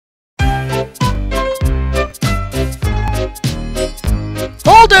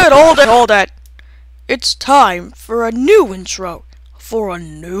hold it! It's time for a new intro for a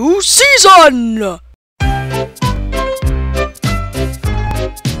new season!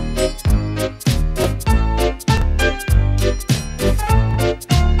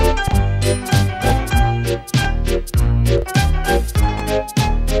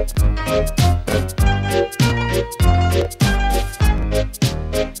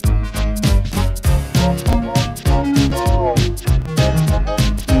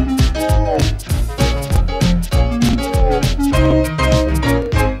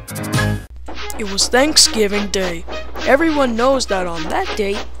 It was Thanksgiving Day. Everyone knows that on that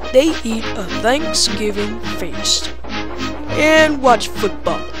day, they eat a Thanksgiving feast and watch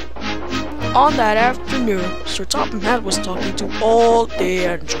football. On that afternoon, Sir Topham Hatt was talking to all the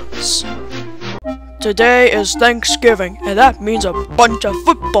entrants. Today is Thanksgiving, and that means a bunch of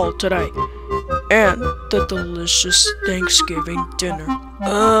football today. And the delicious Thanksgiving dinner.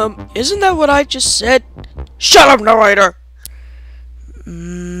 Isn't that what I just said? Shut up, narrator!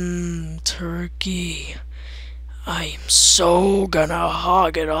 Turkey. I'm so gonna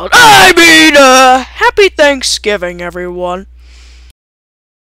hog it all. Happy Thanksgiving, everyone.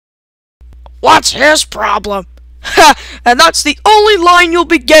 What's his problem? Ha! And that's the only line you'll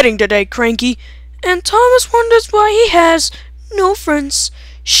be getting today, Cranky. And Thomas wonders why he has no friends.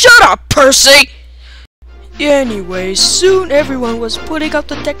 Shut up, Percy! Anyway, soon everyone was putting up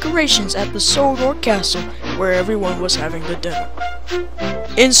the decorations at the Sodor castle, where everyone was having the dinner.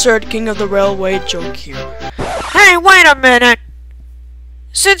 Insert King of the Railway joke here. Hey, wait a minute!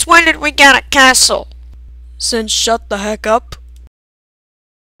 Since when did we get a castle? Since shut the heck up.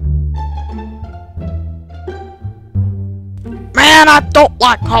 Man, I don't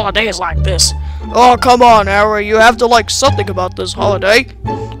like holidays like this. Oh, come on, Harry, you have to like something about this holiday.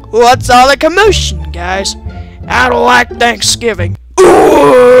 What's all the commotion, guys? I don't like Thanksgiving.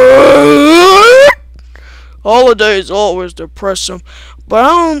 Holidays always depress him, but I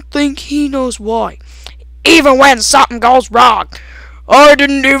don't think he knows why. Even when something goes wrong. I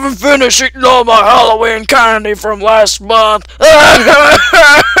didn't even finish eating all my Halloween candy from last month.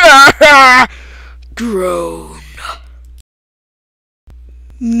 Groan.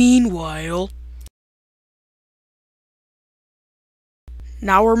 Meanwhile...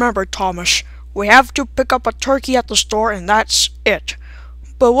 Now remember, Thomas, we have to pick up a turkey at the store and that's it.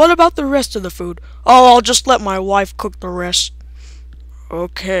 But what about the rest of the food? Oh, I'll just let my wife cook the rest.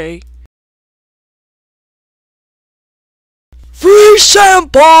 Okay. Free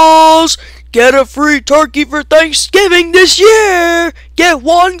samples! Get a free turkey for Thanksgiving this year! Get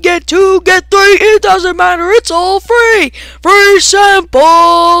one, get two, get three, it doesn't matter, it's all free! Free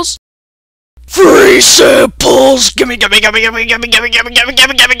samples! Free samples! Gimme!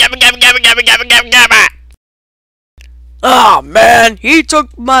 Ah, man, he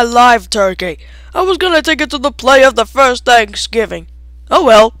took my live turkey. I was gonna take it to the play of the first Thanksgiving. Oh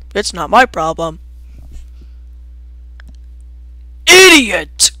well, it's not my problem.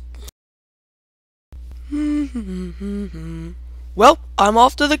 Idiot! Well, I'm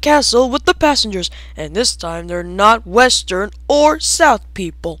off to the castle with the passengers, and this time they're not Western or South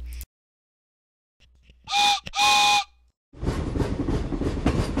people.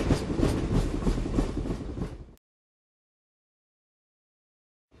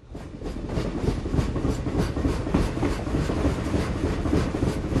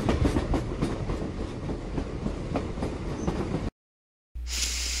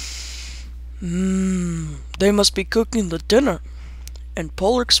 They must be cooking the dinner. And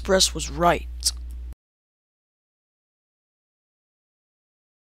Polar Express was right.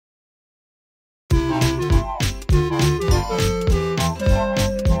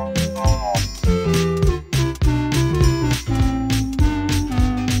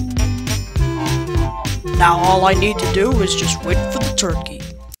 Now all I need to do is just wait for the turkey.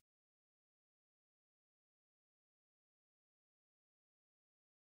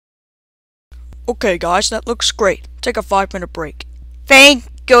 Okay guys, that looks great. Take a 5-minute break. Thank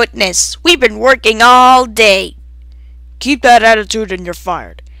goodness. We've been working all day. Keep that attitude and you're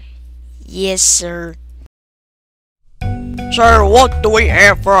fired. Yes, sir. Sir, what do we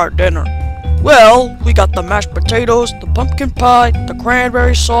have for our dinner? Well, we got the mashed potatoes, the pumpkin pie, the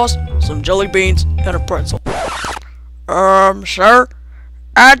cranberry sauce, some jelly beans, and a pretzel. Sir?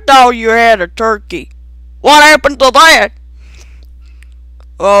 I thought you had a turkey. What happened to that?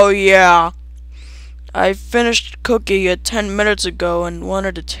 Oh, yeah. I finished cooking it 10 minutes ago and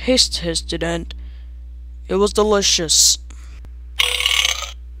wanted to taste it, and it was delicious.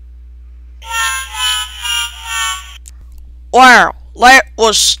 Wow, that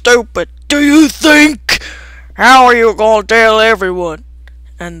was stupid. Do you think? How are you gonna tell everyone?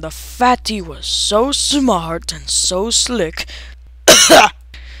 And the fatty was so smart and so slick,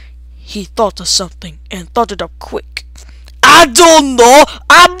 he thought of something and thought it up quick. I don't know,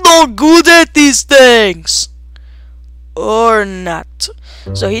 I'm not good at these things. Or not.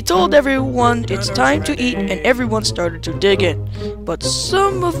 So he told everyone it's time to eat, and everyone started to dig in. But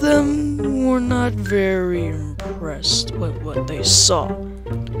some of them were not very impressed with what they saw.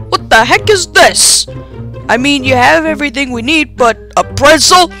 What the heck is this? I mean, you have everything we need, but a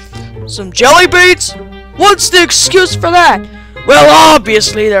pretzel? Some jelly beans? What's the excuse for that? Well,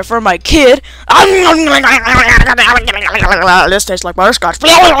 obviously they're for my kid. This tastes like butterscotch.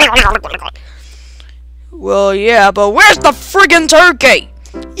 Well, yeah, but where's the friggin' turkey?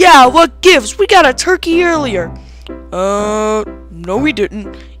 Yeah, what gives? We got a turkey earlier. No we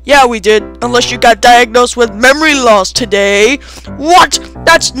didn't. Yeah, we did. Unless you got diagnosed with memory loss today. What?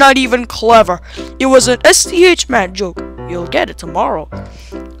 That's not even clever. It was an STH man joke. You'll get it tomorrow.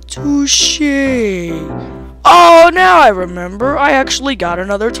 Touché. Oh, now I remember. I actually got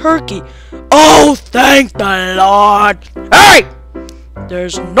another turkey. Oh, thank the Lord. Hey!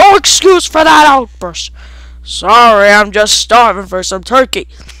 There's no excuse for that outburst. Sorry, I'm just starving for some turkey.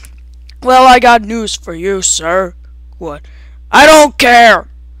 Well, I got news for you, sir. What? I don't care.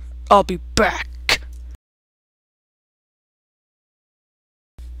 I'll be back.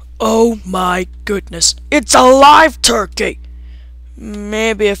 Oh my goodness, it's a live turkey!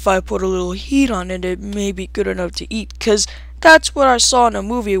 Maybe if I put a little heat on it, it may be good enough to eat, 'cause that's what I saw in a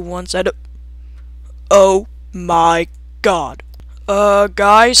movie once at a... Oh my god.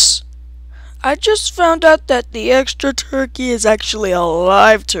 Guys, I just found out that the extra turkey is actually a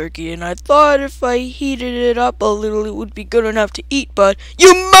live turkey, and I thought if I heated it up a little it would be good enough to eat, but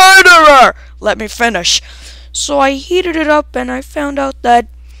you murderer! Let me finish. So I heated it up and I found out that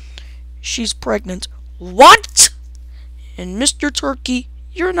she's pregnant. What? And Mr. Turkey,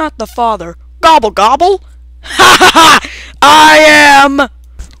 you're not the father. Gobble gobble. Ha ha ha! I am...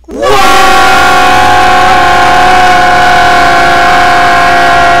 What?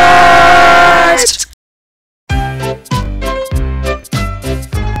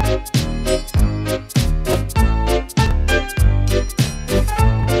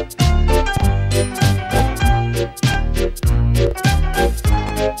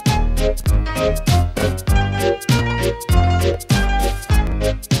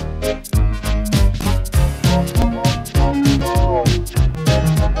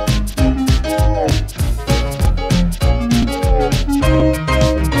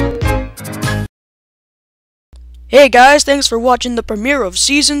 Hey guys, thanks for watching the premiere of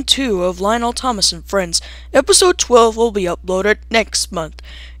Season 2 of Lionel Thomas and Friends. Episode 12 will be uploaded next month.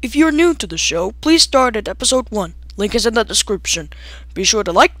 If you're new to the show, please start at Episode 1. Link is in the description. Be sure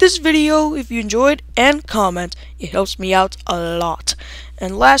to like this video if you enjoyed and comment. It helps me out a lot.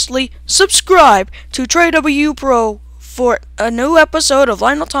 And lastly, subscribe to Trey W Pro for a new episode of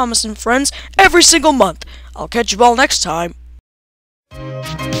Lionel Thomas and Friends every single month. I'll catch you all next time.